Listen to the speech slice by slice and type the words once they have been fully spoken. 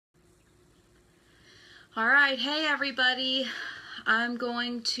All right, hey everybody. I'm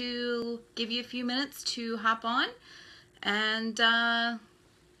going to give you a few minutes to hop on and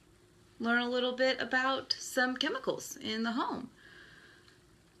learn a little bit about some chemicals in the home.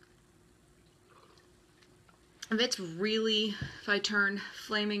 If I turn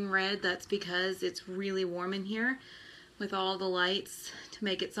flaming red, that's because it's really warm in here with all the lights to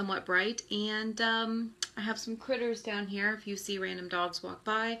make it somewhat bright. And I have some critters down here. If you see random dogs walk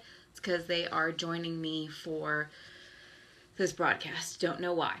by, it's because they are joining me for this broadcast. Don't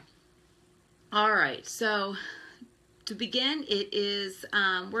know why. All right, so to begin,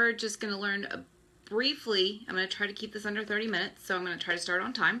 we're just going to learn briefly. I'm going to try to keep this under 30 minutes, so I'm going to try to start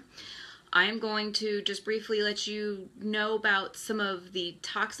on time. I am going to just briefly let you know about some of the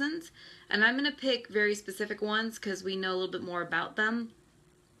toxins, and I'm going to pick very specific ones because we know a little bit more about them,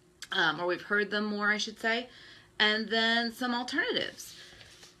 or we've heard them more, I should say, and then some alternatives.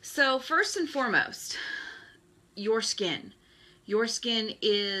 So first and foremost, your skin. Your skin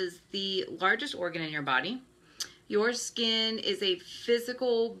is the largest organ in your body. Your skin is a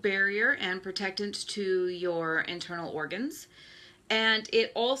physical barrier and protectant to your internal organs. And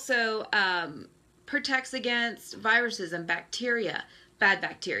it also protects against viruses and bacteria, bad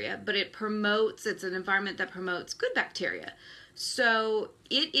bacteria, but it's an environment that promotes good bacteria. So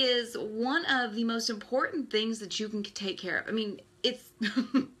it is one of the most important things that you can take care of. I mean, it's,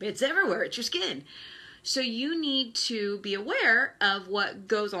 it's everywhere, it's your skin. So you need to be aware of what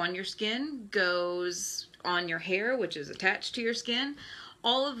goes on your skin, goes on your hair, which is attached to your skin,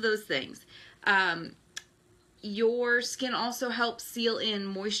 all of those things. Your skin also helps seal in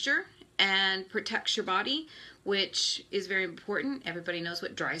moisture and protects your body, which is very important. Everybody knows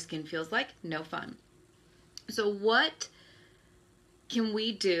what dry skin feels like. No fun. So what can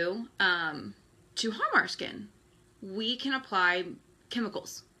we do to harm our skin? We can apply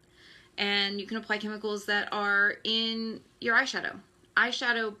chemicals. And you can apply chemicals that are in your eyeshadow.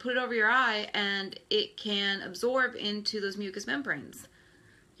 Eyeshadow, put it over your eye, and it can absorb into those mucous membranes,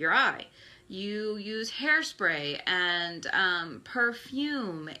 your eye. You use hairspray and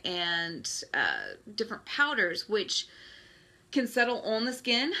perfume and different powders, which can settle on the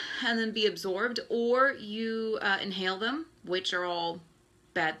skin and then be absorbed, or you inhale them, which are all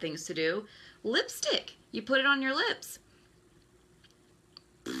bad things to do. Lipstick, you put it on your lips.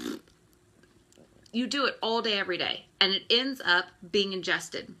 You do it all day, every day, and it ends up being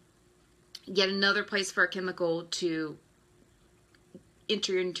ingested. Yet another place for a chemical to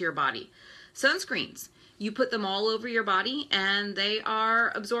enter into your body. Sunscreens, you put them all over your body and they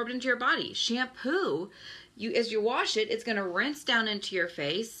are absorbed into your body. Shampoo, as you wash it, it's going to rinse down into your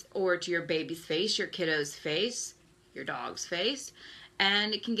face or to your baby's face, your kiddo's face, your dog's face,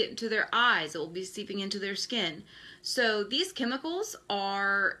 and it can get into their eyes. It will be seeping into their skin. So these chemicals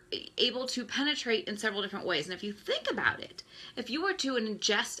are able to penetrate in several different ways. And if you think about it, if you were to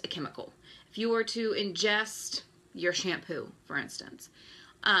ingest a chemical, if you were to ingest your shampoo, for instance,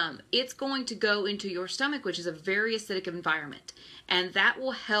 it's going to go into your stomach, which is a very acidic environment. And that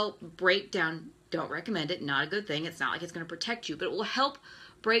will help break down, don't recommend it, not a good thing. It's not like it's going to protect you, but it will help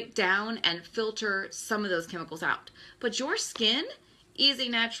break down and filter some of those chemicals out. But your skin is a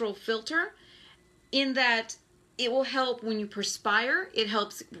natural filter in that it will help when you perspire. It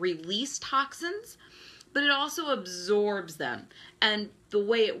helps release toxins, but it also absorbs them. And the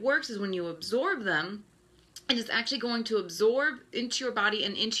way it works is when you absorb them, it is actually going to absorb into your body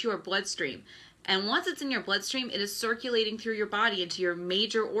and into your bloodstream. And once it's in your bloodstream, it is circulating through your body into your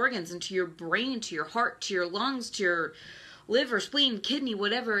major organs, into your brain, to your heart, to your lungs, to your liver, spleen, kidney,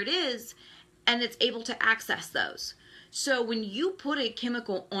 whatever it is, and it's able to access those. So when you put a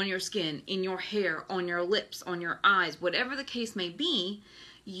chemical on your skin, in your hair, on your lips, on your eyes, whatever the case may be,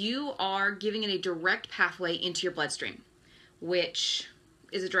 you are giving it a direct pathway into your bloodstream, which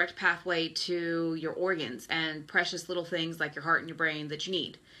is a direct pathway to your organs and precious little things like your heart and your brain that you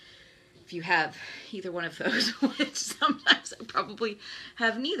need. If you have either one of those, which sometimes I probably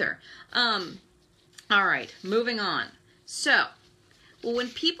have neither. All right, moving on. So, when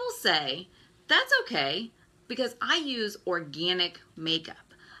people say, that's okay, because I use organic makeup.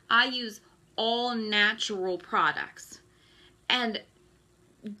 I use all natural products. And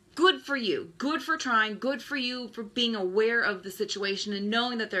good for you. Good for trying. Good for you for being aware of the situation and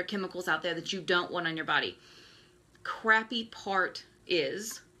knowing that there are chemicals out there that you don't want on your body. Crappy part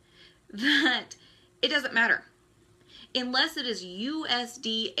is that it doesn't matter. Unless it is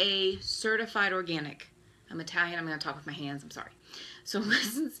USDA certified organic. I'm Italian. I'm going to talk with my hands. I'm sorry. So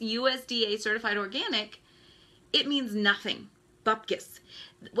unless it's USDA certified organic, it means nothing. Bupkis.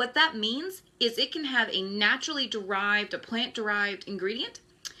 What that means is it can have a naturally derived, a plant-derived ingredient,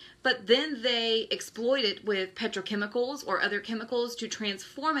 but then they exploit it with petrochemicals or other chemicals to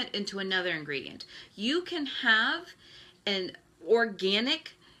transform it into another ingredient. You can have an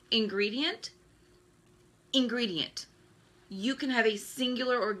organic ingredient. You can have a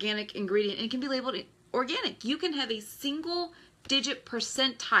singular organic ingredient, and it can be labeled organic. You can have a single digit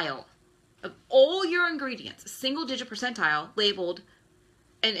percentile of all your ingredients, a single digit percentile labeled,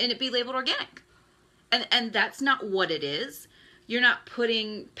 and it be labeled organic. And that's not what it is. You're not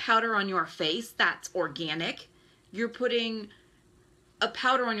putting powder on your face that's organic. You're putting a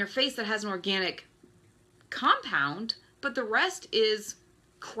powder on your face that has an organic compound, but the rest is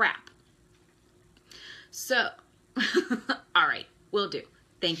crap. So, all right, will do.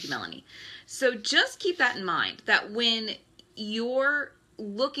 Thank you, Melanie. So just keep that in mind, that when you're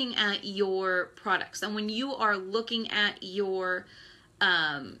looking at your products and when you are looking at your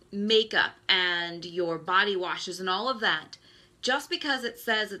makeup and your body washes and all of that, just because it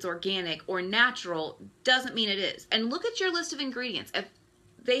says it's organic or natural doesn't mean it is. And look at your list of ingredients. If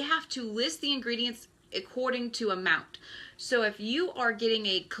they have to list the ingredients according to amount. So if you are getting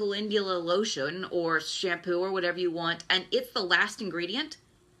a calendula lotion or shampoo or whatever you want, and it's the last ingredient,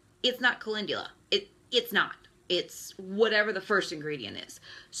 it's not calendula. It's not. It's whatever the first ingredient is.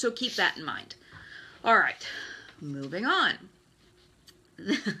 So keep that in mind. All right, moving on.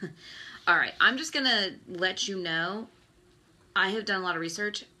 All right, I'm just going to let you know I have done a lot of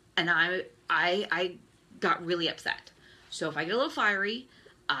research, and I got really upset. So if I get a little fiery,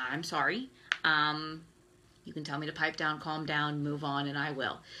 I'm sorry. You can tell me to pipe down, calm down, move on, and I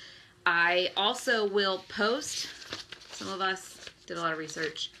will. I also will post, some of us did a lot of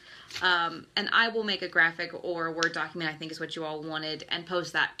research, and I will make a graphic or a Word document, I think is what you all wanted, and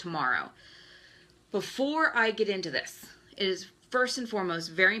post that tomorrow. Before I get into this, it is first and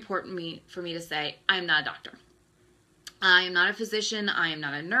foremost very important for me to say I am not a doctor. I am not a physician. I am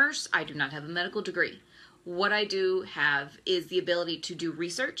not a nurse. I do not have a medical degree. What I do have is the ability to do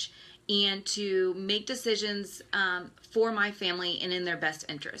research and to make decisions for my family and in their best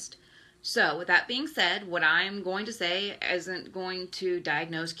interest. So with that being said, what I'm going to say isn't going to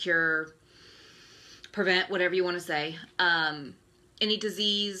diagnose, cure, prevent, whatever you want to say, any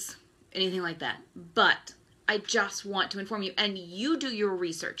disease, anything like that. But I just want to inform you, and you do your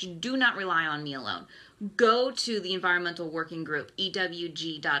research. Do not rely on me alone. Go to the Environmental Working Group,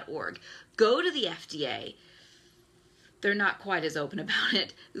 EWG.org. Go to the FDA. They're not quite as open about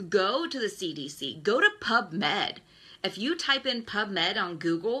it. Go to the CDC. Go to PubMed. If you type in PubMed on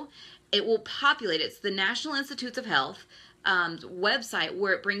Google, it will populate. It's the National Institutes of Health website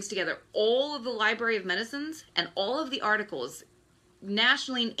where it brings together all of the Library of Medicines and all of the articles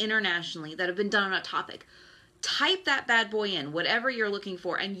nationally and internationally that have been done on a topic. Type that bad boy in, whatever you're looking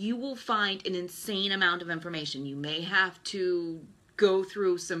for, and you will find an insane amount of information. You may have to go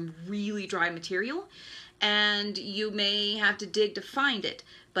through some really dry material, and you may have to dig to find it.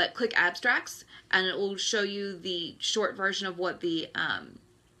 But click abstracts, and it will show you the short version of what the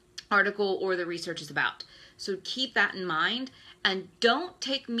article or the research is about. So keep that in mind, and don't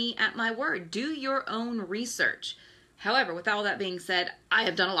take me at my word. Do your own research. However, with all that being said, I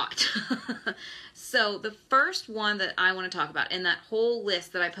have done a lot. So the first one that I want to talk about in that whole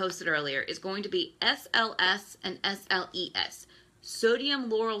list that I posted earlier is going to be SLS and SLES. Sodium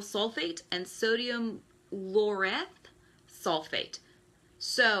lauryl sulfate and sodium laureth sulfate.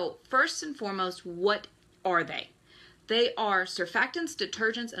 So first and foremost, what are they? They are surfactants,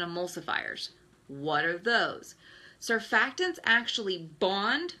 detergents, and emulsifiers. What are those? Surfactants actually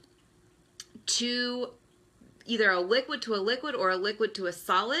bond to either a liquid or a liquid to a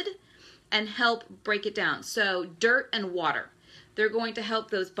solid and help break it down. So dirt and water, they're going to help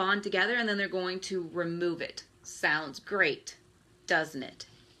those bond together, and then they're going to remove it. Sounds great, doesn't it?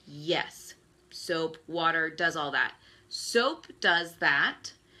 Yes. Soap, water, does all that. Soap does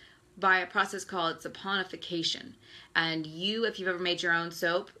that by a process called saponification. And you, if you've ever made your own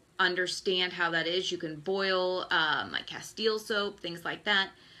soap, understand how that is. You can boil like Castile soap, things like that.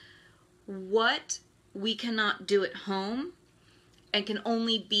 What we cannot do at home and can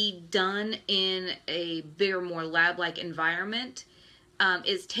only be done in a bigger, more lab-like environment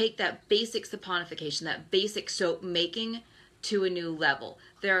is take that basic saponification, that basic soap making to a new level.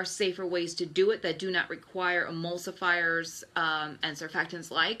 There are safer ways to do it that do not require emulsifiers and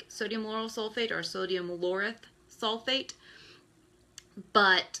surfactants like sodium lauryl sulfate or sodium laureth sulfate.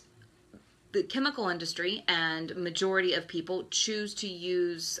 But the chemical industry and majority of people choose to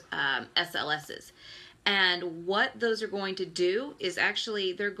use SLSs. And what those are going to do is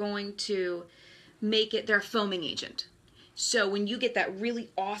actually they're going to make it their foaming agent. So when you get that really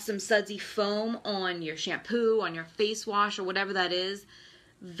awesome sudsy foam on your shampoo, on your face wash, or whatever that is,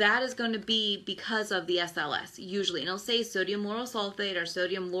 that is going to be because of the SLS, usually. And it'll say sodium lauryl sulfate or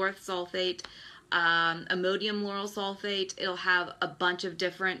sodium lauryl sulfate, ammonium lauryl sulfate. It'll have a bunch of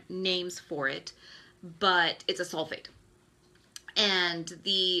different names for it, but it's a sulfate. And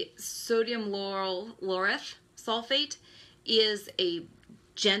the sodium laureth sulfate is a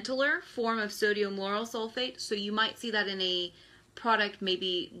gentler form of sodium lauryl sulfate, so you might see that in a product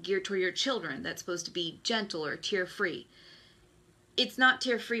maybe geared toward your children that's supposed to be gentle or tear-free. It's not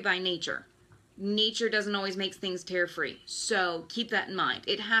tear-free by nature. Nature doesn't always make things tear-free, so keep that in mind.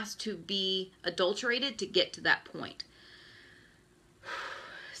 It has to be adulterated to get to that point.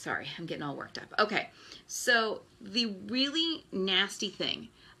 Sorry, I'm getting all worked up. Okay, so the really nasty thing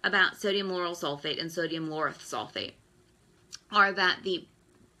about sodium lauryl sulfate and sodium laureth sulfate are that the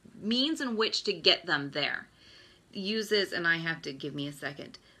means in which to get them there uses, and I have to give me a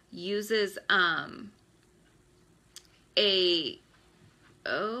second, uses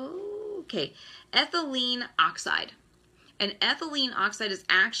ethylene oxide. And ethylene oxide is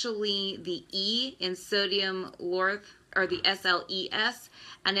actually the E in sodium laureth, or the SLES,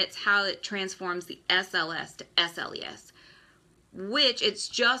 and it's how it transforms the SLS to SLES, which it's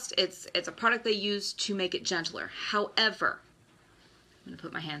a product they use to make it gentler. However, I'm going to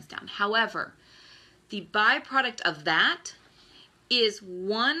put my hands down. However, the byproduct of that is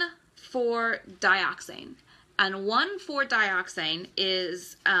 1,4-dioxane. And 1,4-dioxane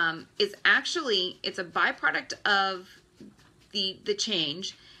is actually, it's a byproduct of the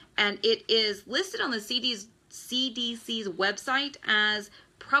change, and it is listed on the CDC's website as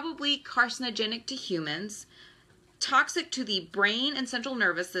probably carcinogenic to humans, toxic to the brain and central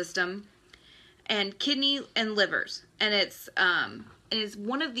nervous system, and kidney and livers. And it's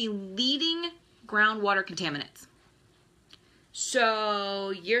one of the leading groundwater contaminants. So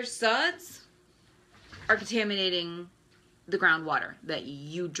your suds are contaminating the groundwater that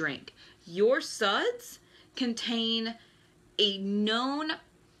you drink. Your suds contain a known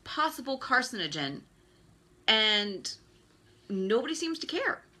possible carcinogen, and nobody seems to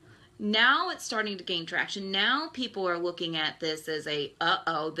care. Now it's starting to gain traction. Now people are looking at this as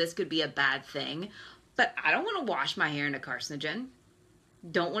this could be a bad thing, but I don't want to wash my hair in a carcinogen.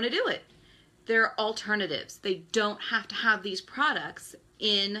 Don't want to do it. There are alternatives. They don't have to have these products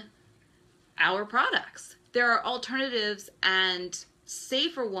in our products. There are alternatives and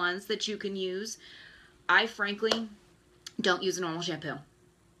safer ones that you can use. I frankly don't use a normal shampoo.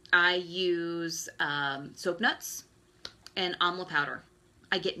 I use soap nuts and amla powder.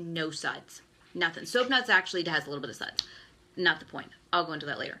 I get no suds. Nothing. Soap nuts actually has a little bit of suds. Not the point. I'll go into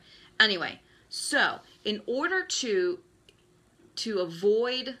that later. Anyway, so in order to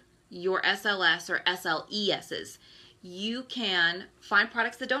avoid your SLS or SLESs, you can find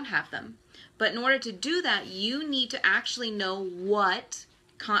products that don't have them. But in order to do that, you need to actually know what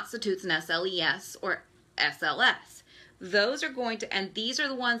constitutes an SLES or SLS. Those are going to, and these are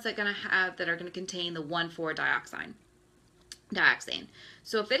the ones that are going to contain the 1,4-dioxane.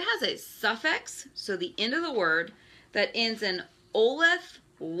 So if it has a suffix, so the end of the word that ends in oleth,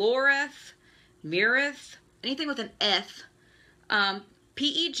 laureth, mireth, anything with an eth,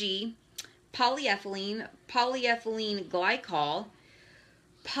 PEG, polyethylene, polyethylene glycol,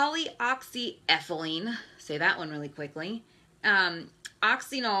 polyoxyethylene, say that one really quickly,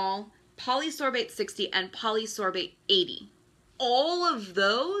 oxynol, polysorbate 60, and polysorbate 80. All of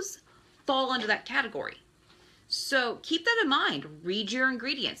those fall under that category. So keep that in mind. Read your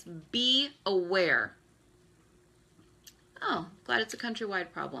ingredients. Be aware. Oh, glad it's a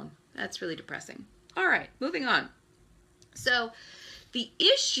countrywide problem. That's really depressing. All right, moving on. So the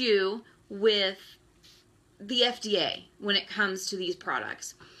issue with the FDA when it comes to these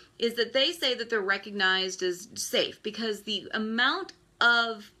products is that they say that they're recognized as safe because the amount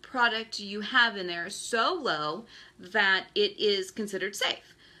of product you have in there is so low that it is considered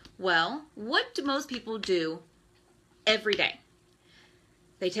safe. Well, what do most people do every day?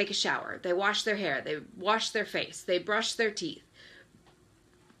 They take a shower, they wash their hair, they wash their face, they brush their teeth.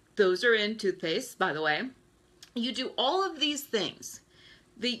 Those are in toothpaste, by the way. You do all of these things.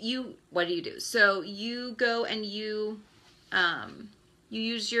 What do you do? So you go and you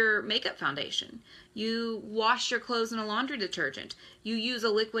use your makeup foundation. You wash your clothes in a laundry detergent. You use a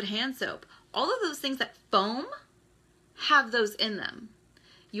liquid hand soap. All of those things that foam have those in them.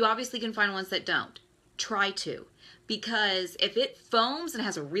 You obviously can find ones that don't. Try to. Because if it foams and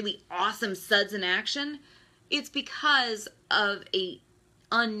has a really awesome suds in action, it's because of a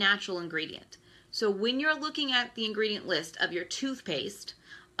unnatural ingredient. So when you're looking at the ingredient list of your toothpaste,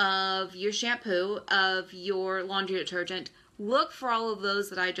 of your shampoo, of your laundry detergent, Look for all of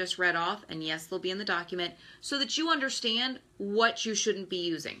those that I just read off, and yes, they'll be in the document, so that you understand what you shouldn't be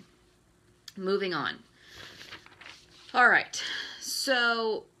using. Moving on. All right,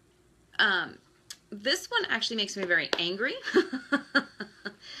 so this one actually makes me very angry,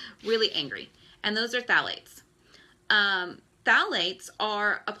 really angry, and those are phthalates. Phthalates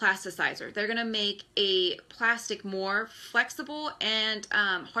are a plasticizer. They're going to make a plastic more flexible and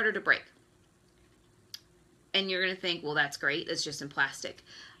harder to break. And you're going to think, well, that's great. It's just in plastic.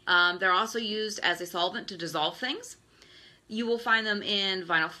 They're also used as a solvent to dissolve things. You will find them in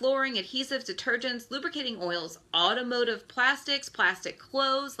vinyl flooring, adhesives, detergents, lubricating oils, automotive plastics, plastic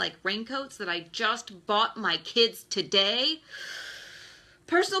clothes like raincoats that I just bought my kids today,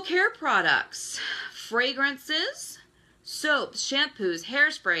 personal care products, fragrances, soaps, shampoos,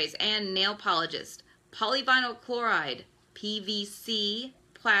 hairsprays, and nail polishes, polyvinyl chloride, PVC,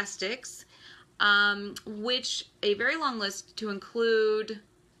 plastics, which a very long list to include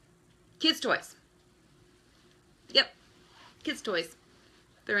kids' toys. Yep, kids' toys.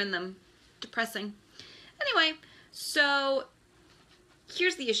 They're in them. Depressing. Anyway, so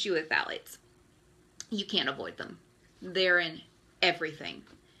here's the issue with phthalates. You can't avoid them. They're in everything.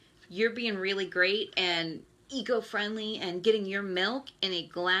 You're being really great and eco-friendly and getting your milk in a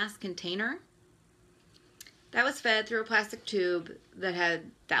glass container that was fed through a plastic tube that had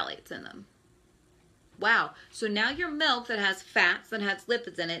phthalates in them. Wow. So now your milk that has fats, that has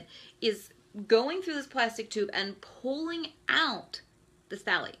lipids in it, is going through this plastic tube and pulling out the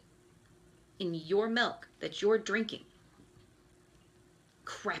phthalate in your milk that you're drinking.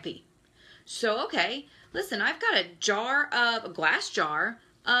 Crappy. So, okay, listen, I've got a glass jar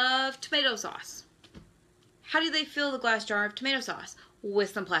of tomato sauce. How do they fill the glass jar of tomato sauce? With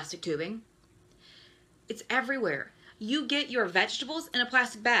some plastic tubing. It's everywhere. You get your vegetables in a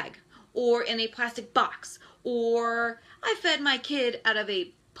plastic bag or in a plastic box, or I fed my kid out of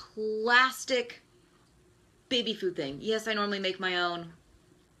a plastic baby food thing. Yes, I normally make my own.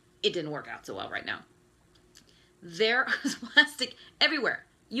 It didn't work out so well right now. There is plastic everywhere.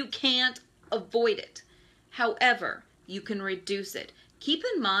 You can't avoid it. However, you can reduce it. Keep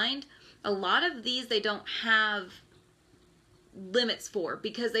in mind, a lot of these they don't have limits for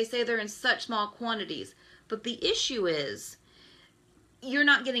because they say they're in such small quantities. But the issue is you're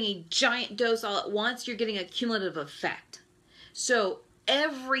not getting a giant dose all at once. You're getting a cumulative effect. So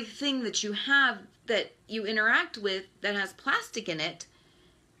everything that you have that you interact with that has plastic in it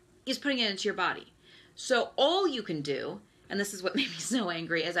is putting it into your body. So all you can do, and this is what made me so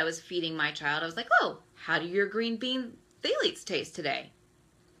angry as I was feeding my child, I was like, oh, how do your green bean phthalates taste today?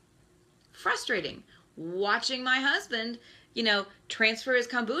 Frustrating. Watching my husband, transfer his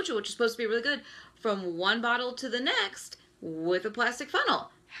kombucha, which is supposed to be really good, from one bottle to the next with a plastic funnel.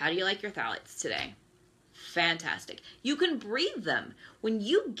 How do you like your phthalates today? Fantastic. You can breathe them. When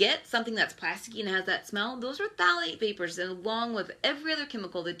you get something that's plasticky and has that smell, those are phthalate vapors along with every other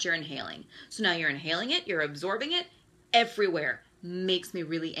chemical that you're inhaling. So now you're inhaling it, you're absorbing it everywhere. Makes me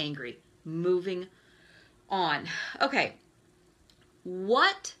really angry. Moving on. Okay.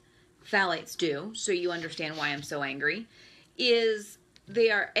 What phthalates do, so you understand why I'm so angry, is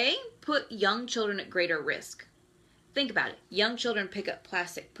they are put young children at greater risk. Think about it. Young children pick up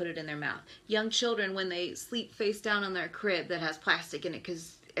plastic, put it in their mouth. Young children, when they sleep face down on their crib that has plastic in it,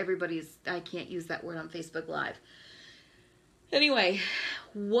 because I can't use that word on Facebook Live. Anyway,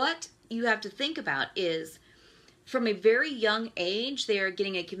 what you have to think about is from a very young age, they are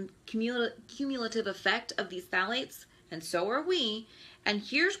getting a cumulative effect of these phthalates, and so are we. And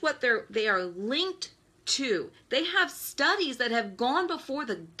here's what they are linked to. They have studies that have gone before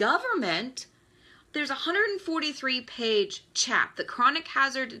the government. There's a 143-page chap, the Chronic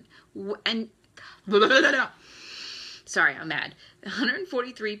Hazard and sorry, I'm mad.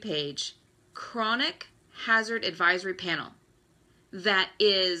 143-page Chronic Hazard Advisory Panel that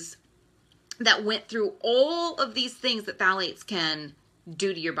went through all of these things that phthalates can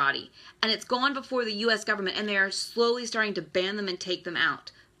do to your body. And it's gone before the U.S. government, and they are slowly starting to ban them and take them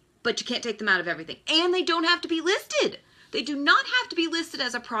out. But you can't take them out of everything. And they don't have to be listed. They do not have to be listed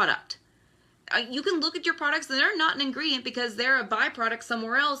as a product. You can look at your products and they're not an ingredient because they're a byproduct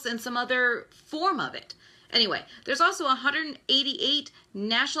somewhere else in some other form of it. Anyway, there's also a 188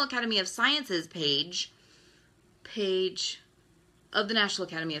 National Academy of Sciences page of the National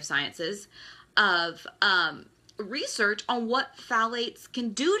Academy of Sciences of research on what phthalates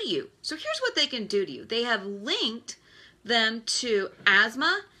can do to you. So here's what they can do to you. They have linked them to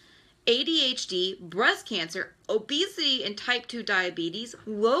asthma, ADHD, breast cancer, obesity and type 2 diabetes,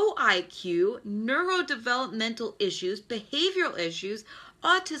 low IQ, neurodevelopmental issues, behavioral issues,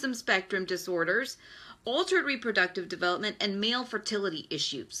 autism spectrum disorders, altered reproductive development, and male fertility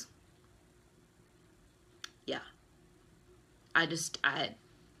issues. Yeah. I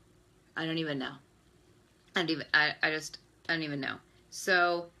don't even know. I don't even know.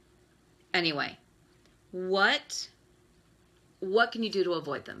 So, anyway, what can you do to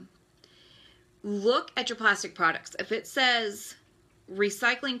avoid them? Look at your plastic products. If it says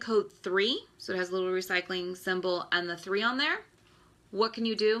recycling code 3, so it has a little recycling symbol and the 3 on there, what can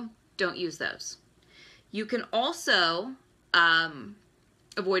you do? Don't use those. You can also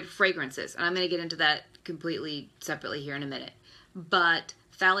avoid fragrances, and I'm going to get into that completely separately here in a minute. But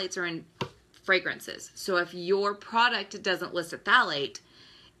phthalates are in fragrances. So if your product doesn't list a phthalate,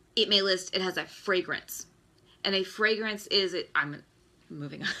 it may list it has a fragrance. And a fragrance is, I'm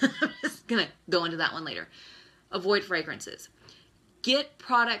moving on. I'm just going to go into that one later. Avoid fragrances. Get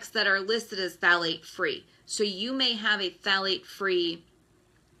products that are listed as phthalate free. So you may have a phthalate free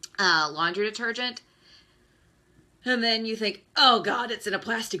laundry detergent, and then you think, oh God, it's in a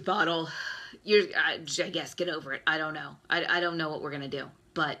plastic bottle. I guess get over it. I don't know. I don't know what we're going to do.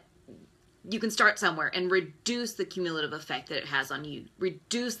 But you can start somewhere and reduce the cumulative effect that it has on you.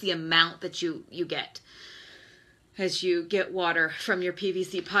 Reduce the amount that you get as you get water from your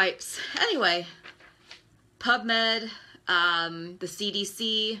PVC pipes. Anyway, PubMed, the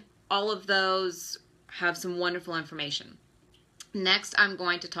CDC, all of those have some wonderful information. Next, I'm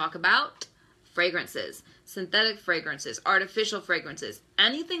going to talk about fragrances. Synthetic fragrances, artificial fragrances,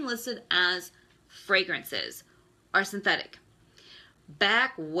 anything listed as fragrances are synthetic.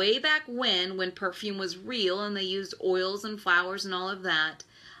 Way back when perfume was real and they used oils and flowers and all of that,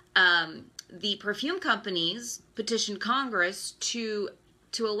 the perfume companies petitioned Congress to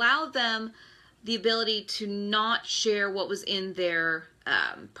allow them the ability to not share what was in their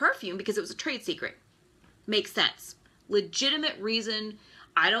perfume because it was a trade secret. Makes sense. Legitimate reason.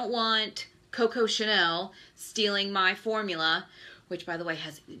 I don't want Coco Chanel stealing my formula, which by the way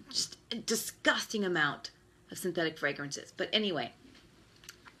has just a disgusting amount of synthetic fragrances. But anyway,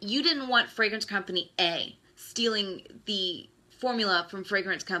 you didn't want fragrance company A stealing the formula from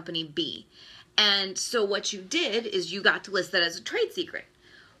fragrance company B. And so what you did is you got to list that as a trade secret.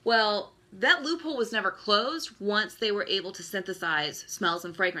 Well, that loophole was never closed once they were able to synthesize smells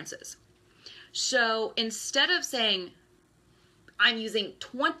and fragrances. So instead of saying, I'm using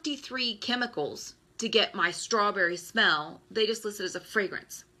 23 chemicals to get my strawberry smell, they just listed as a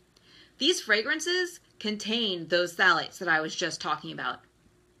fragrance. These fragrances contain those phthalates that I was just talking about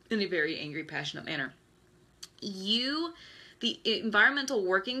in a very angry, passionate manner. The Environmental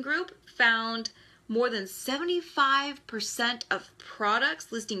Working Group found more than 75% of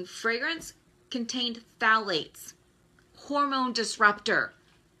products listing fragrance contained phthalates. Hormone disruptor.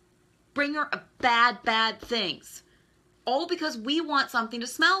 Bringer of bad things. All because we want something to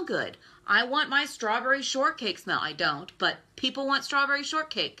smell good. I want my strawberry shortcake smell. I don't, but people want strawberry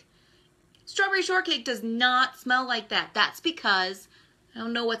shortcake. Strawberry shortcake does not smell like that. That's because, I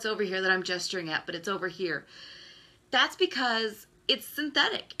don't know what's over here that I'm gesturing at, but it's over here. That's because it's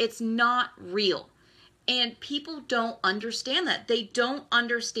synthetic. It's not real. And people don't understand that. They don't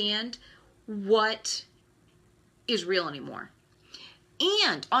understand what is real anymore.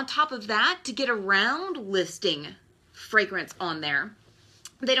 And on top of that, to get around listing fragrance on there,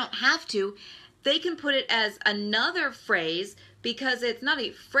 they don't have to. They can put it as another phrase because it's not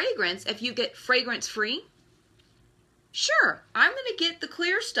a fragrance. If you get fragrance free, sure, I'm going to get the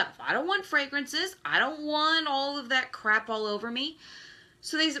clear stuff. I don't want fragrances. I don't want all of that crap all over me.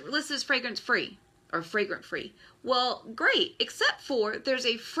 So they list as fragrance free or fragrant free. Well, great, except for there's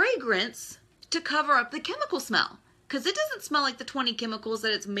a fragrance to cover up the chemical smell. Because it doesn't smell like the 20 chemicals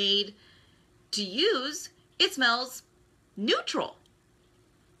that it's made to use. It smells neutral.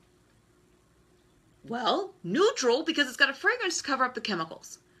 Well, neutral because it's got a fragrance to cover up the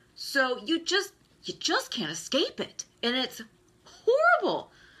chemicals. So you just can't escape it. And it's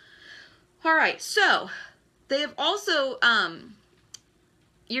horrible. All right, so they have also,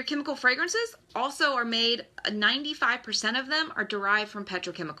 your chemical fragrances also are made, 95% of them are derived from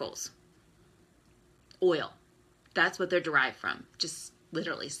petrochemicals. Oil. That's what they're derived from. Just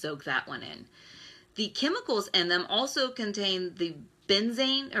literally soak that one in. The chemicals in them also contain the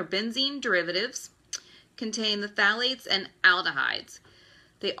benzene derivatives, contain the phthalates and aldehydes.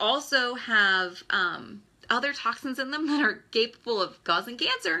 They also have other toxins in them that are capable of causing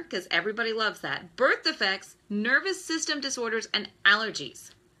cancer, because everybody loves that, birth defects, nervous system disorders, and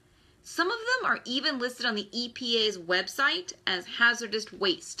allergies. Some of them are even listed on the EPA's website as hazardous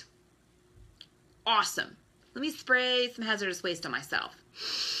waste. Awesome. Let me spray some hazardous waste on myself.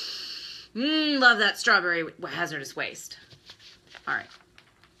 Love that strawberry hazardous waste. All right.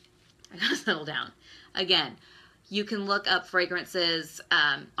 I gotta settle down. Again, you can look up fragrances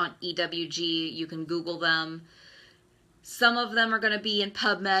on EWG. You can Google them. Some of them are going to be in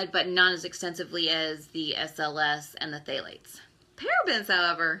PubMed, but not as extensively as the SLS and the phthalates. Parabens,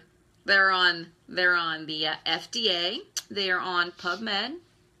 however, they're on the FDA. They are on PubMed.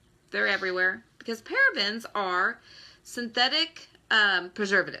 They're everywhere because parabens are synthetic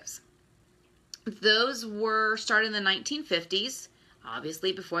preservatives. Those were started in the 1950s,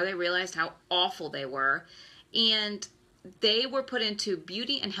 obviously before they realized how awful they were, and they were put into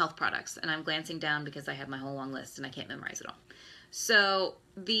beauty and health products. And I'm glancing down because I have my whole long list and I can't memorize it all. So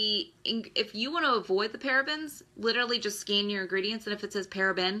if you want to avoid the parabens, literally just scan your ingredients, and if it says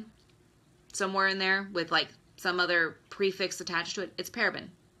paraben somewhere in there with like some other prefix attached to it, it's paraben.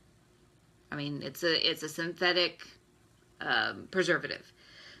 I mean, it's a synthetic preservative.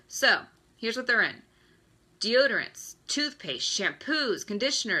 So here's what they're in: deodorants, toothpaste, shampoos,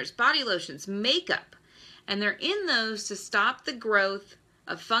 conditioners, body lotions, makeup. And they're in those to stop the growth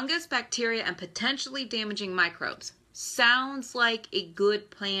of fungus, bacteria, and potentially damaging microbes. Sounds like a good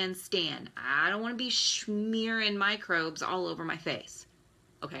plan, Stan. I don't want to be smearing microbes all over my face.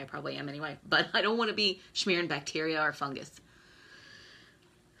 Okay, I probably am anyway, but I don't want to be smearing bacteria or fungus.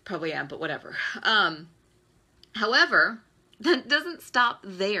 Probably am, but whatever. However, that doesn't stop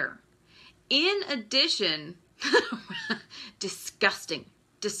there. In addition, disgusting.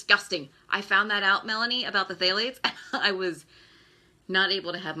 I found that out, Melanie, about the phthalates. I was not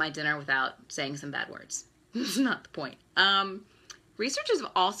able to have my dinner without saying some bad words. That's not the point. Researchers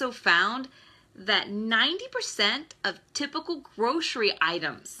have also found that 90% of typical grocery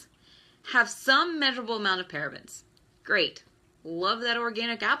items have some measurable amount of parabens. Great. Love that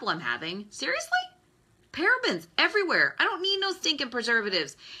organic apple I'm having. Seriously? Parabens everywhere. I don't need no stinking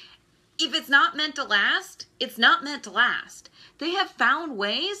preservatives. If it's not meant to last, it's not meant to last. They have found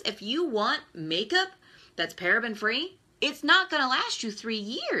ways, if you want makeup that's paraben free, it's not going to last you 3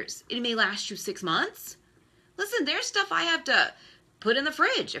 years. It may last you 6 months. Listen, there's stuff I have to put in the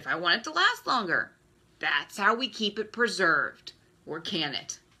fridge if I want it to last longer. That's how we keep it preserved. Or can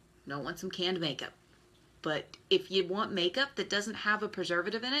it. Don't want some canned makeup. But if you want makeup that doesn't have a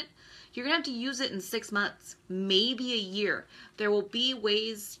preservative in it, you're going to have to use it in 6 months, maybe a year. There will be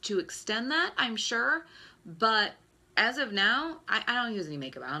ways to extend that, I'm sure. But as of now, I don't use any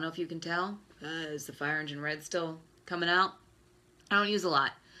makeup. I don't know if you can tell. Is the Fire Engine Red still coming out? I don't use a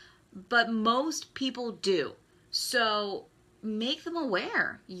lot. But most people do. So make them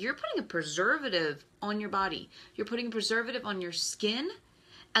aware. You're putting a preservative on your body. You're putting a preservative on your skin,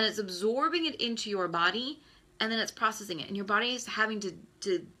 and it's absorbing it into your body, and then it's processing it. And your body is having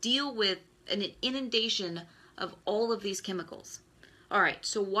to deal with an inundation of all of these chemicals. All right,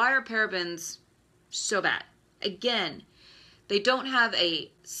 so why are parabens so bad? Again, they don't have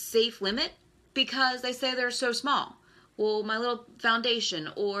a safe limit because they say they're so small. Well, my little foundation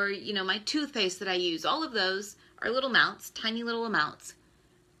or, my toothpaste that I use, all of those are little amounts, tiny little amounts.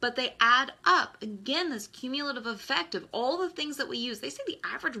 But they add up. Again, this cumulative effect of all the things that we use. They say the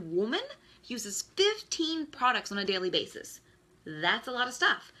average woman uses 15 products on a daily basis. That's a lot of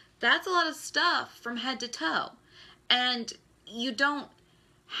stuff. That's a lot of stuff from head to toe. And you don't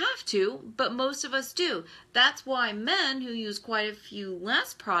have to, but most of us do. That's why men who use quite a few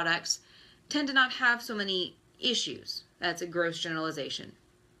less products tend to not have so many issues. That's a gross generalization.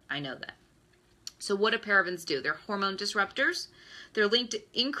 I know that. So what do parabens do? They're hormone disruptors. They're linked to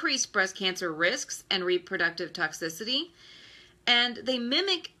increased breast cancer risks and reproductive toxicity. And they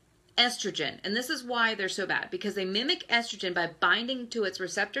mimic estrogen. And this is why they're so bad, because they mimic estrogen by binding to its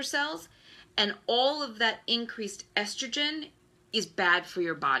receptor cells. And all of that increased estrogen is bad for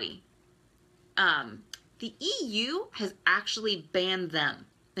your body. The EU has actually banned them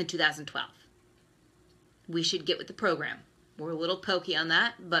in 2012. We should get with the program. We're a little pokey on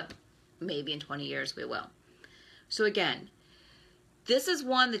that, but maybe in 20 years we will. So again, this is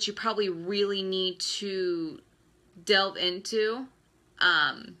one that you probably really need to delve into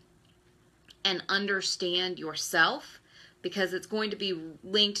and understand yourself, because it's going to be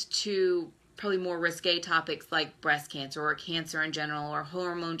linked to probably more risque topics like breast cancer or cancer in general or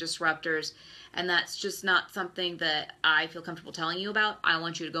hormone disruptors. And that's just not something that I feel comfortable telling you about. I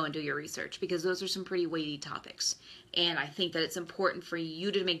want you to go and do your research, because those are some pretty weighty topics. And I think that it's important for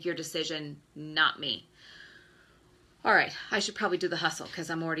you to make your decision, not me. All right, I should probably do the hustle because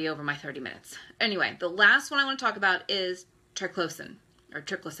I'm already over my 30 minutes. Anyway, the last one I want to talk about is triclosan, or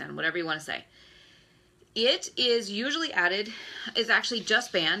triclosan, whatever you want to say. It is usually added, is actually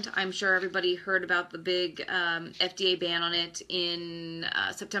just banned. I'm sure everybody heard about the big FDA ban on it in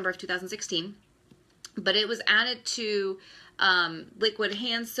September of 2016. But it was added to liquid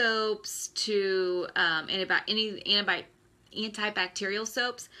hand soaps, to antibacterial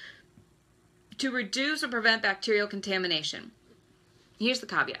soaps to reduce or prevent bacterial contamination. Here's the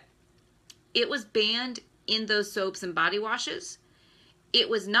caveat. It was banned in those soaps and body washes. It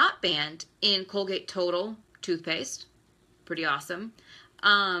was not banned in Colgate Total toothpaste. Pretty awesome.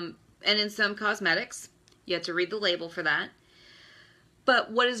 And in some cosmetics. You have to read the label for that.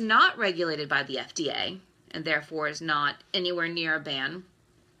 But what is not regulated by the FDA, and therefore is not anywhere near a ban,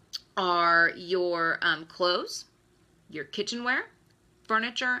 are your clothes, your kitchenware,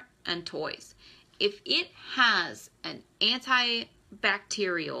 furniture, and toys. If it has an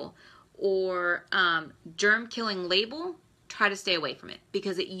antibacterial or germ-killing label, try to stay away from it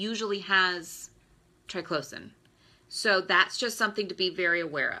because it usually has triclosan. So that's just something to be very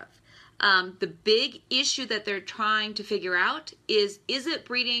aware of. The big issue that they're trying to figure out is it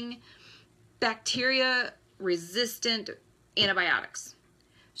breeding bacteria-resistant antibiotics?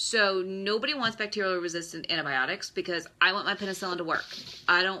 So nobody wants bacterial-resistant antibiotics because I want my penicillin to work.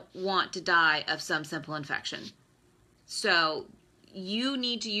 I don't want to die of some simple infection. So you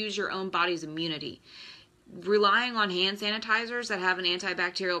need to use your own body's immunity. Relying on hand sanitizers that have an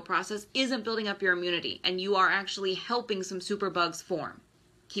antibacterial process isn't building up your immunity, and you are actually helping some superbugs form.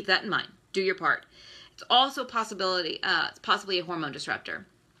 Keep that in mind. Do your part. It's also possibly a hormone disruptor.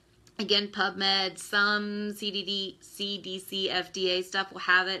 Again, PubMed, some CDC, FDA stuff will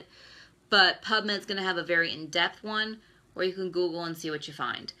have it, but PubMed's going to have a very in-depth one where you can Google and see what you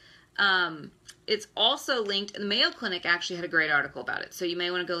find. It's also linked, and the Mayo Clinic actually had a great article about it, so you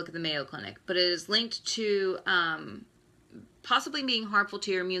may want to go look at the Mayo Clinic, but it is linked to possibly being harmful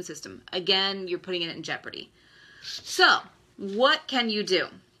to your immune system. Again, you're putting it in jeopardy. So, what can you do?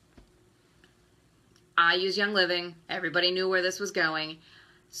 I use Young Living. Everybody knew where this was going.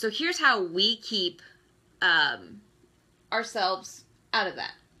 So here's how we keep ourselves out of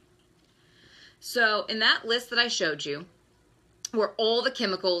that. So in that list that I showed you were all the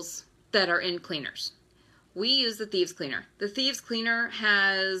chemicals that are in cleaners. We use the Thieves Cleaner. The Thieves Cleaner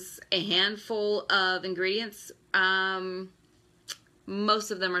has a handful of ingredients.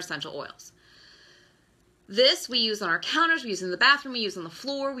 Most of them are essential oils. This we use on our counters, we use in the bathroom, we use on the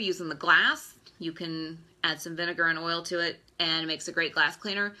floor, we use in the glass. You can add some vinegar and oil to it and it makes a great glass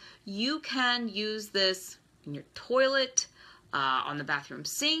cleaner. You can use this in your toilet, on the bathroom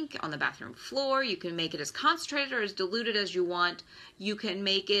sink, on the bathroom floor. You can make it as concentrated or as diluted as you want. You can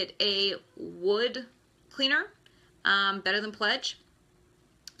make it a wood cleaner, better than Pledge.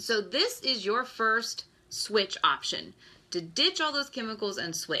 So this is your first switch option, to ditch all those chemicals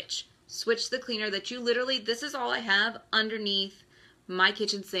and switch. Switch the cleaner that you literally, this is all I have underneath my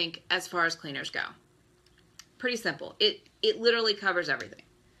kitchen sink as far as cleaners go. Pretty simple. It literally covers everything.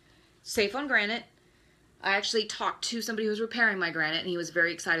 Safe on granite. I actually talked to somebody who was repairing my granite and he was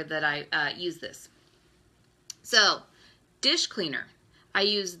very excited that I used this. So, dish cleaner. I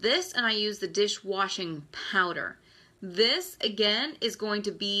use this and I use the dishwashing powder. This, again, is going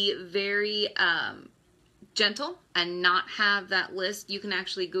to be very gentle and not have that list. You can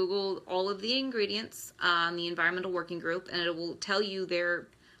actually Google all of the ingredients on the Environmental Working Group and it will tell you their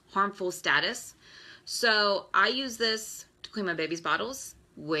harmful status. So I use this to clean my baby's bottles,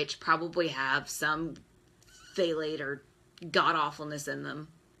 which probably have some phthalate or god-awfulness in them.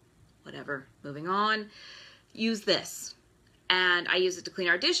 Whatever. Moving on. Use this. And I use it to clean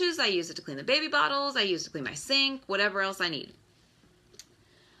our dishes. I use it to clean the baby bottles. I use it to clean my sink. Whatever else I need.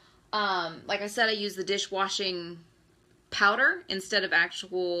 Like I said, I use the dishwashing powder instead of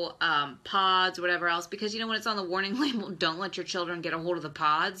actual pods or whatever else, because you know when it's on the warning label, don't let your children get a hold of the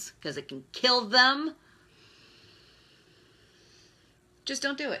pods because it can kill them. Just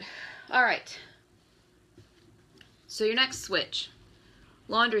don't do it. All right. So your next switch,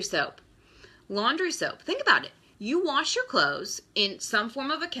 laundry soap. Laundry soap, think about it. You wash your clothes in some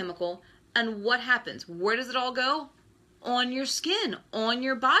form of a chemical, and what happens? Where does it all go? On your skin, on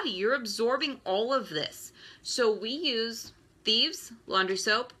your body. You're absorbing all of this. So we use Thieves laundry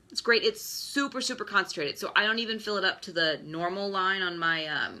soap. It's great. It's super, super concentrated. So I don't even fill it up to the normal line on my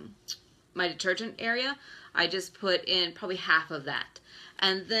my detergent area. I just put in probably half of that.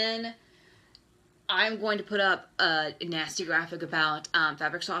 And then I'm going to put up a nasty graphic about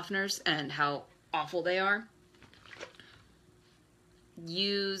fabric softeners and how awful they are.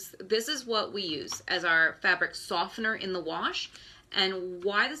 This is what we use as our fabric softener in the wash, and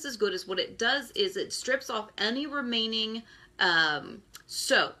why this is good is what it does is it strips off any remaining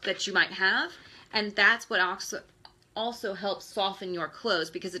soap that you might have, and that's what also helps soften your clothes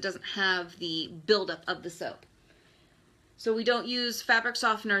because it doesn't have the buildup of the soap. So we don't use fabric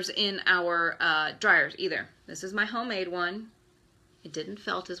softeners in our dryers either. This is my homemade one. It didn't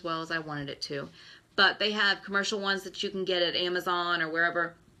felt as well as I wanted it to. But they have commercial ones that you can get at Amazon or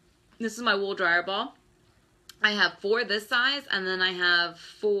wherever. This is my wool dryer ball. I have 4 this size, and then I have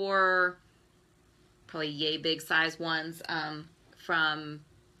 4 probably yay big size ones you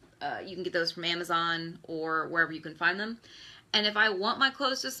can get those from Amazon or wherever you can find them. And if I want my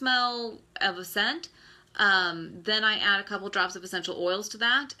clothes to smell of a scent, then I add a couple drops of essential oils to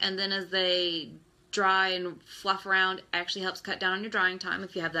that, and then as they dry and fluff around, it actually helps cut down on your drying time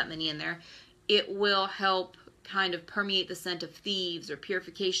if you have that many in there. It will help kind of permeate the scent of thieves or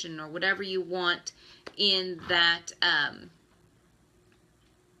purification or whatever you want in that,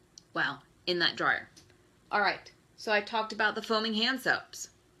 in that dryer. All right, so I talked about the foaming hand soaps.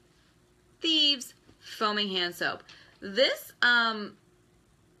 Thieves foaming hand soap. This, my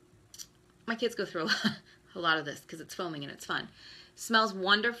kids go through a lot of this because it's foaming and it's fun. Smells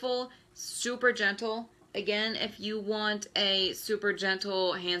wonderful, super gentle. Again, if you want a super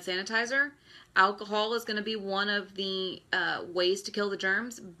gentle hand sanitizer, alcohol is going to be one of the ways to kill the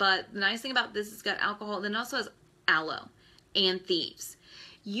germs. But the nice thing about this is it's got alcohol, and then it also has aloe and thieves.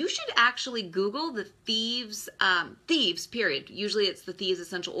 You should actually Google the thieves, period. Usually it's the thieves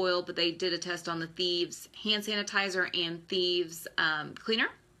essential oil, but they did a test on the thieves hand sanitizer and thieves cleaner.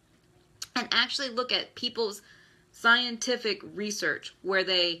 And actually look at people's scientific research where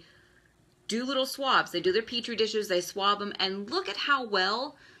they do little swabs. They do their petri dishes, they swab them, and look at how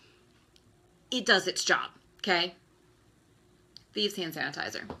well it does its job, okay? Thieves hand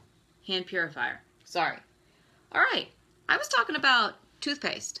sanitizer, hand purifier, sorry. All right, I was talking about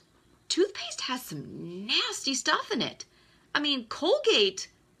toothpaste. Toothpaste has some nasty stuff in it. I mean, Colgate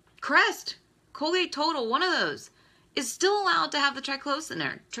Crest, Colgate Total, one of those, is still allowed to have the triclosan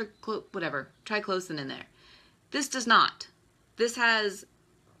there. Triclosan in there. This does not. This has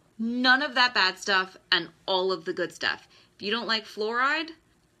none of that bad stuff and all of the good stuff. If you don't like fluoride,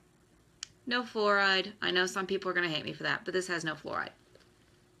 no fluoride. I know some people are going to hate me for that, but this has no fluoride.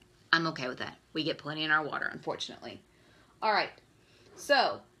 I'm okay with that. We get plenty in our water, unfortunately. All right.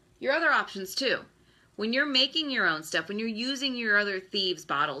 So, your other options too. When you're making your own stuff, when you're using your other thieves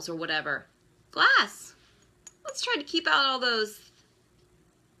bottles or whatever, glass. Let's try to keep out all those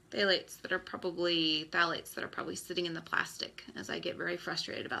phthalates that are probably sitting in the plastic, as I get very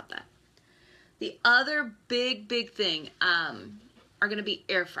frustrated about that. The other big thing are going to be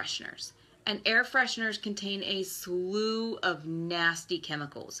air fresheners. And air fresheners contain a slew of nasty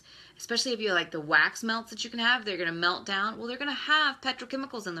chemicals. Especially if you like the wax melts that you can have, they're going to melt down. Well, they're going to have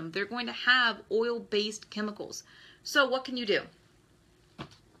petrochemicals in them. They're going to have oil-based chemicals. So what can you do?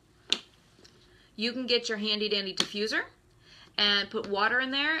 You can get your handy-dandy diffuser and put water in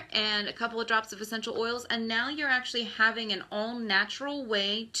there and a couple of drops of essential oils, and now you're actually having an all-natural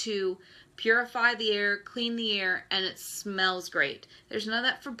way to purify the air, clean the air, and it smells great. There's none of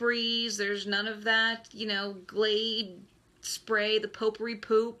that Febreze. There's none of that, Glade spray, the potpourri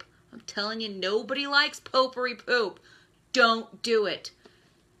poop. I'm telling you, nobody likes potpourri poop. Don't do it.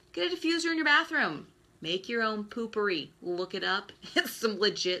 Get a diffuser in your bathroom. Make your own potpourri. Look it up. It's some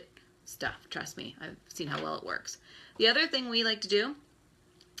legit stuff. Trust me. I've seen how well it works. The other thing we like to do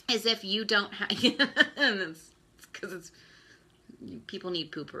is if you don't have, it's because people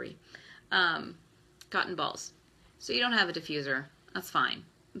need potpourri. Cotton balls. So you don't have a diffuser. That's fine.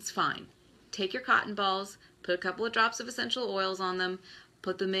 It's fine. Take your cotton balls, put a couple of drops of essential oils on them,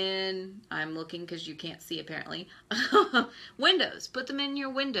 put them in, I'm looking because you can't see apparently, windows. Put them in your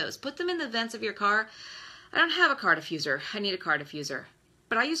windows. Put them in the vents of your car. I don't have a car diffuser. I need a car diffuser.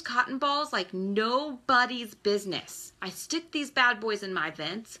 But I use cotton balls like nobody's business. I stick these bad boys in my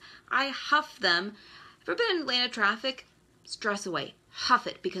vents. I huff them. If you've been in Atlanta traffic, stress away. Huff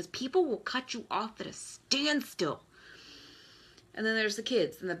it, because people will cut you off at a standstill. And then there's the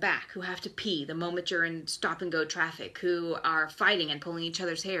kids in the back who have to pee the moment you're in stop and go traffic, who are fighting and pulling each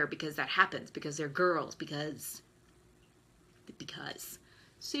other's hair because that happens, because they're girls, because.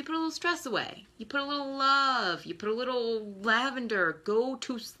 So you put a little stress away. You put a little love. You put a little lavender. Go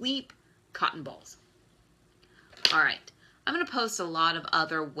to sleep. Cotton balls. All right. I'm going to post a lot of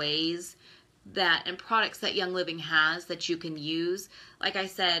other ways that and products that Young Living has that you can use. Like I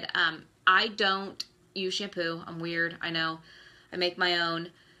said, I don't use shampoo. I'm weird. I know. I make my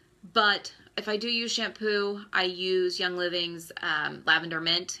own. But if I do use shampoo, I use Young Living's lavender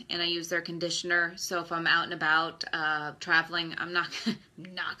mint, and I use their conditioner. So if I'm out and about traveling, I'm not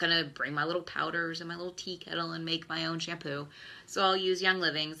gonna bring my little powders and my little tea kettle and make my own shampoo. So I'll use Young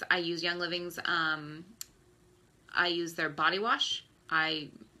Living's. I use Young Living's. I use their body wash. I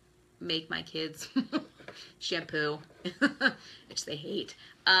make my kids shampoo, which they hate.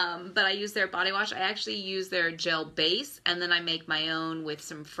 But I use their body wash. I actually use their gel base, and then I make my own with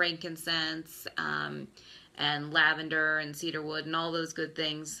some frankincense and lavender and cedarwood and all those good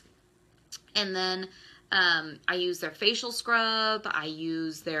things. And then I use their facial scrub. I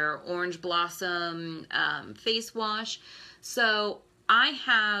use their orange blossom face wash. So I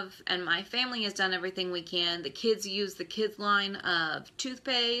have, and my family has done everything we can. The kids use the kids line of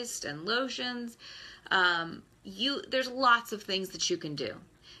toothpaste and lotions. There's lots of things that you can do.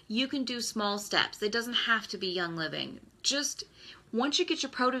 You can do small steps. It doesn't have to be Young Living. Just once you get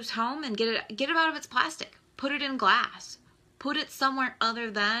your produce home and get it out of its plastic, put it in glass. Put it somewhere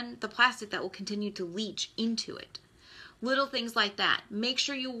other than the plastic that will continue to leach into it. Little things like that. Make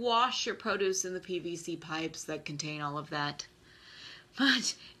sure you wash your produce in the PVC pipes that contain all of that.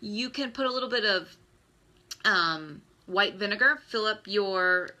 But you can put a little bit of white vinegar, fill up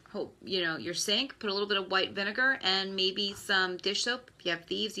your sink, put a little bit of white vinegar and maybe some dish soap. If you have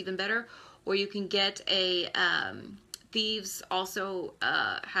Thieves, even better. Or you can get a Thieves also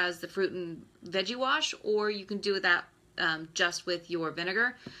has the fruit and veggie wash, or you can do that just with your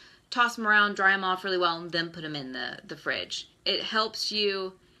vinegar. Toss them around, dry them off really well, and then put them in the fridge. It helps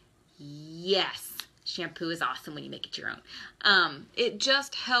you. Yes, shampoo is awesome when you make it your own. It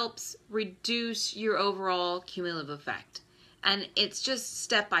just helps reduce your overall cumulative effect. And it's just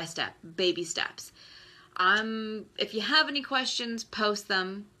step by step, baby steps. If you have any questions, post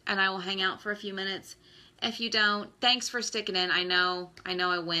them, and I will hang out for a few minutes. If you don't, thanks for sticking in. I know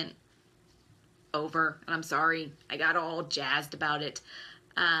I went over, and I'm sorry. I got all jazzed about it.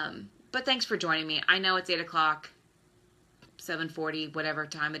 But thanks for joining me. I know it's 8 o'clock, 7:40, whatever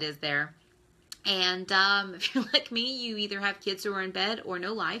time it is there. And if you're like me, you either have kids who are in bed or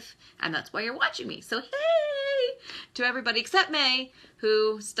no life, and that's why you're watching me. So hey, to everybody except May,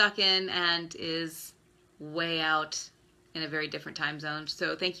 who stuck in and is way out in a very different time zone.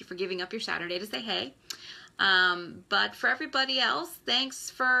 So thank you for giving up your Saturday to say hey. But for everybody else, thanks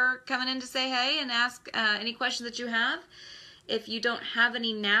for coming in to say hey and ask any questions that you have. If you don't have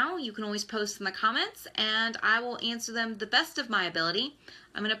any now, you can always post in the comments, and I will answer them the best of my ability.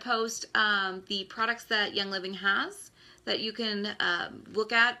 I'm going to post the products that Young Living has that you can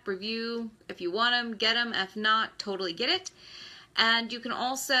look at, review. If you want them, get them. If not, totally get it. And you can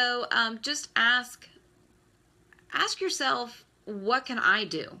also just ask yourself, what can I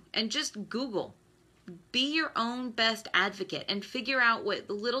do? And just Google. Be your own best advocate and figure out what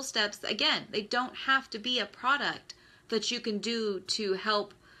the little steps, again, they don't have to be a product that you can do to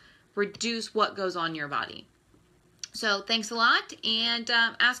help reduce what goes on your body. So thanks a lot, and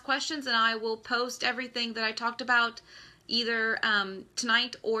ask questions, and I will post everything that I talked about either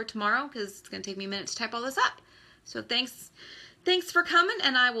tonight or tomorrow, because it's going to take me a minute to type all this up. So thanks for coming,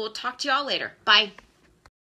 and I will talk to y'all later. Bye.